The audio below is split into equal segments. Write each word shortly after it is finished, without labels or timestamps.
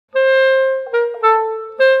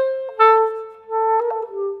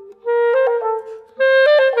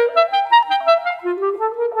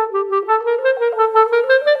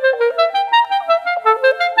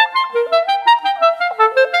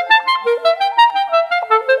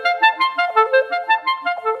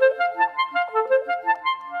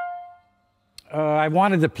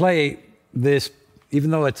wanted to play this,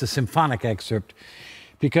 even though it's a symphonic excerpt,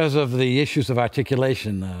 because of the issues of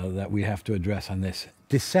articulation that we have to address on this.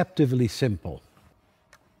 Deceptively simple.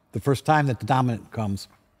 The first time that the dominant comes.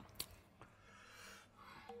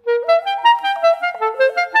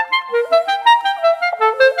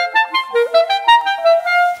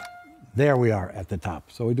 There we are at the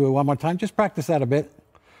top. So we do it one more time. Just practice that a bit.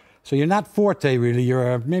 So you're not forte, really.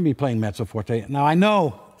 You're maybe playing mezzo forte. Now, I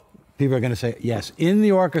know people are going to say, yes, in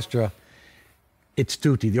the orchestra, it's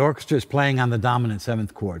tutti. The orchestra is playing on the dominant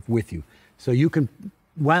seventh chord with you. So you can,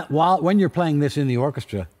 when you're playing this in the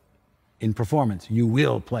orchestra, in performance, you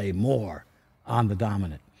will play more on the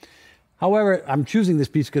dominant. However, I'm choosing this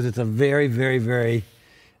piece because it's a very, very, very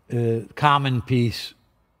common piece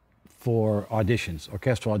for auditions,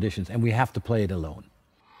 orchestral auditions, and we have to play it alone.